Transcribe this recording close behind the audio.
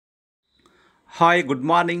Hi good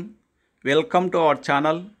morning welcome to our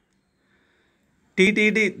channel.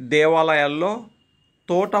 TTD దేవాలయాల్లో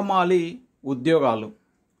తోటమాలి ఉద్యోగాలు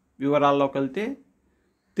వివరాల్లోకి వెళ్తే,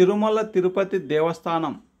 తిరుమల తిరుపతి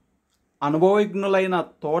దేవస్థానం అనుభవజ్ఞులైన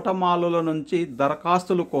తోటమాలుల నుంచి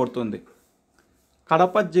దరఖాస్తులు కోరుతుంది.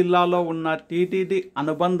 కడప జిల్లాలో ఉన్న టీటీడీ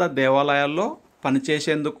అనుబంధ దేవాలయాల్లో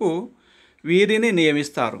పనిచేసేందుకు వీరిని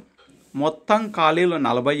నియమిస్తారు. మొత్తం ఖాళీలు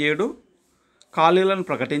 47 ఖాళీలను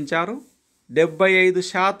ప్రకటించారు.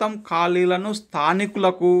 75% ఖాళీలను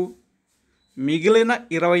స్థానికులకు, మిగిలిన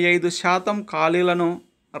 25% ఖాళీలను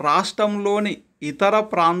రాష్ట్రంలోని ఇతర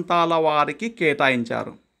ప్రాంతాల వారికి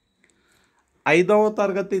కేటాయించారు. 5వ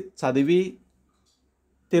తరగతి చదివి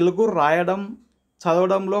తెలుగు రాయడం,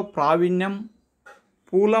 చదవడంలో ప్రావీణ్యం,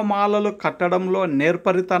 పూలమాలలు కట్టడంలో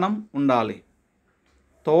నేర్పరితనం ఉండాలి.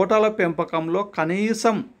 తోటల పెంపకంలో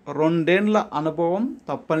కనీసం 2 ఏళ్ల అనుభవం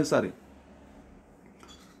తప్పనిసరి.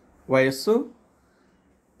 వయస్సు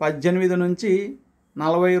 18 నుంచి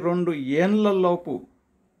 42 ఏళ్లలోపు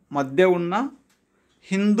మధ్య ఉన్న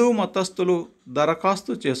హిందూ మతస్థులు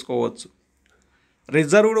దరఖాస్తు చేసుకోవచ్చు.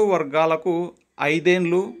 రిజర్వ్డ్ వర్గాలకు 5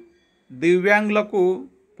 ఏళ్ళు, దివ్యాంగులకు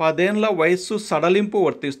 10 ఏళ్ల వయస్సు సడలింపు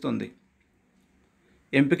వర్తిస్తుంది.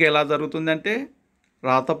 ఎంపిక ఎలా జరుగుతుందంటే,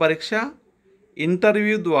 రాత పరీక్ష,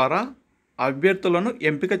 ఇంటర్వ్యూ ద్వారా అభ్యర్థులను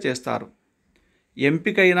ఎంపిక చేస్తారు.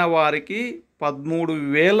 ఎంపికైన వారికి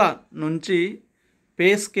 13,000 నుంచి పే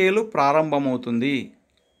స్కేలు ప్రారంభమవుతుంది.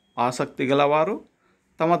 ఆసక్తి గలవారు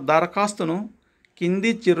తమ దరఖాస్తును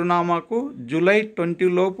కింది చిరునామాకు జూలై 20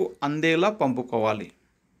 లోపు అందేలా పంపుకోవాలి.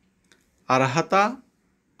 అర్హత,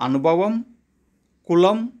 అనుభవం,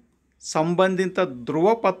 కులం, సంబంధిత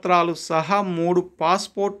ధృవపత్రాలు సహా 3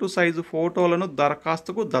 పాస్పోర్టు సైజు ఫోటోలను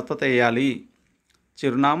దరఖాస్తుకు దత్తతేయాలి.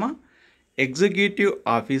 చిరునామా: executive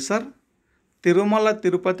officer, Tirumala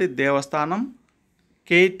Tirupati Devasthanam,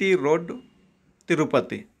 KT road,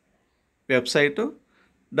 Tirupati. Website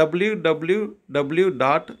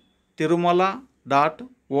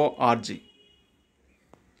www.tirumala.org.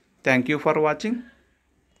 Thank you for watching.